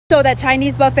So that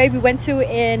Chinese buffet we went to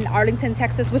in Arlington,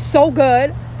 Texas was so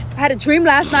good. I had a dream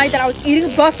last night that I was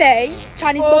eating a buffet,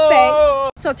 Chinese buffet.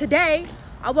 So today,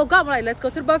 I woke up, I'm like, let's go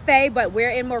to the buffet, but we're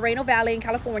in Moreno Valley in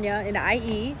California, in the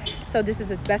IE. So this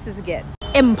is as best as it gets.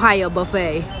 Empire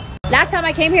Buffet. Last time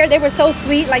I came here, they were so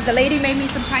sweet. Like the lady made me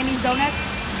some Chinese donuts.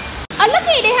 Oh,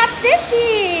 looky, they have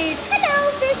fishies. Hello,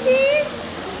 fishies.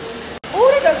 Oh,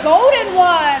 there's a golden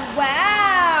one.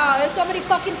 Wow, there's so many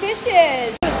fucking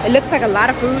fishes. It looks like a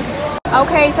lot of food.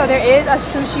 Okay, so there is a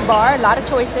sushi bar, a lot of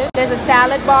choices. There's a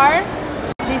salad bar,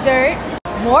 dessert,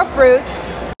 more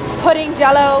fruits, pudding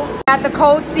jello, got the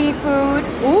cold seafood.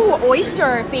 Ooh,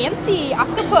 oyster, fancy,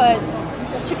 octopus,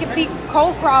 chicken feet,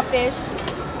 cold crawfish.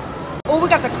 Oh, we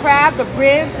got the crab, the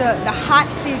ribs, the hot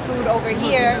seafood over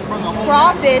here.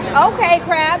 Crawfish, okay,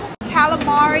 crab,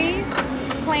 calamari,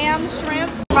 clam,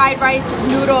 shrimp, fried rice,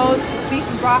 noodles, beef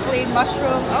and broccoli,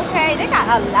 mushroom. Okay, they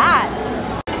got a lot.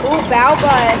 Ooh, bao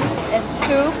buns and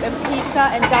soup and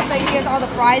pizza and dumplings. Here's all the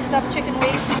fried stuff, chicken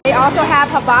wings. They also have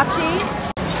hibachi,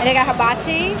 and they got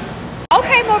hibachi.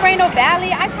 Okay, Moreno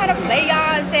Valley. I try to play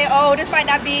y'all and say, oh, this might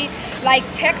not be like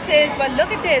Texas, but look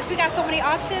at this. We got so many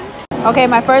options. Okay,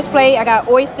 my first plate, I got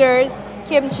oysters,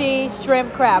 kimchi,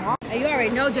 shrimp, crab. And you already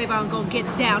know Javon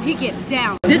gets down. He gets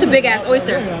down. This is a big ass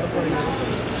oyster.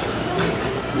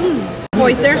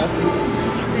 Oyster.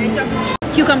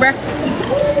 Cucumber.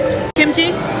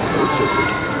 Kimchi.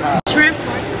 Shrimp.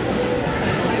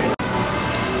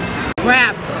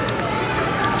 Crab.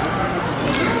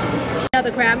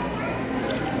 Another crab.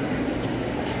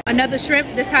 Another shrimp,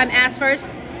 this time ass first.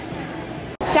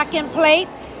 Second plate.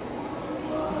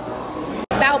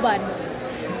 Bao bun.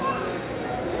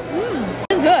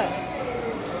 It's good.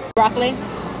 Broccoli.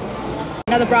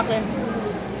 Another broccoli.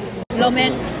 Lo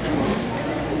mein.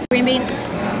 Green beans.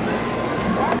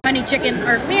 Honey chicken,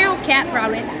 or meow, cat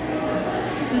probably.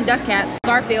 That's cat.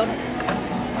 Garfield.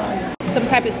 Some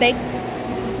type of steak.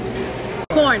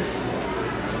 Corn.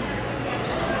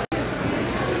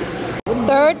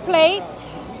 Third plate.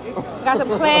 Got some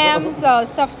clams,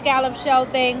 stuffed scallop shell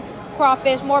thing,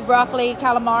 crawfish, more broccoli,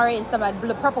 calamari, and some like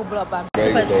purple blubber.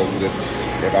 Fish,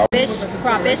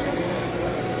 crawfish.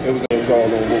 It was all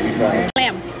on what we found.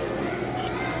 Clam.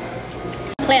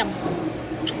 Clam.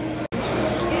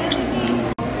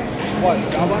 What?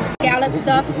 Scallop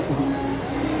stuff.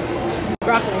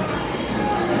 Broccoli.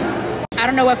 I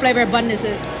don't know what flavor bun this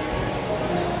is.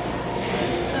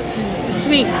 It's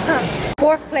sweet.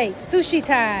 Fourth plate, sushi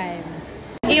time.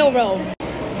 Eel roll.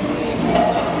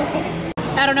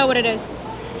 I don't know what it is.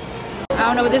 I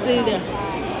don't know what this is either.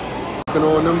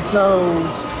 On them toes.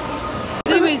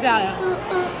 Seaweed salad.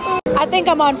 I think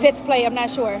I'm on fifth plate. I'm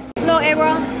not sure. No egg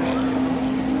roll.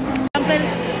 Something.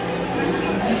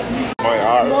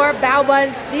 More bao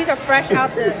buns. These are fresh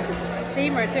out the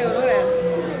steamer too. Look at that.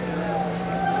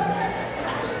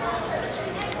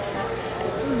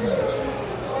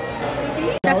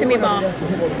 Sesame ball.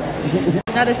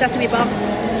 Another sesame ball.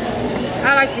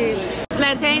 I like these.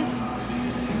 Plantains.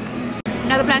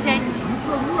 Another plantain.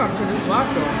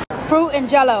 Fruit and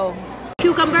jello.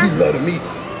 Cucumber. You love the meat.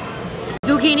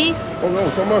 Zucchini. Oh no,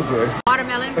 so much, man.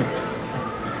 Watermelon.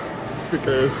 Thick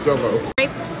ass jello.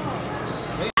 Grape.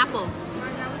 Apple.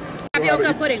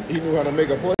 Tapioca pudding. He knew how to make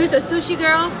a pudding. He's a sushi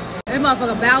girl. This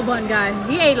motherfucker bao bun guy.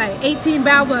 He ate like 18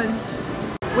 bao buns.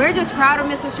 We're just proud of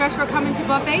Mr. Stretch for coming to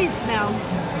buffets now.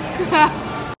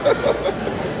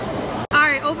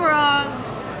 Alright, overall,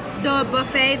 the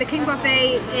buffet, the King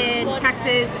Buffet in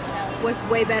Texas was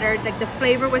way better. Like the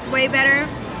flavor was way better.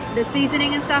 The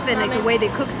seasoning and stuff and like the way they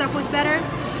cook stuff was better.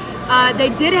 They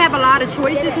did have a lot of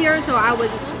choices here, so I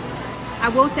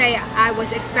will say I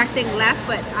was expecting less,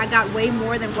 but I got way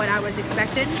more than what I was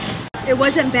expecting. It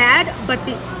wasn't bad, but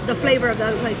the flavor of the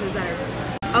other place was better.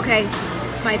 Okay.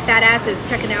 My fat ass is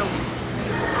checking out.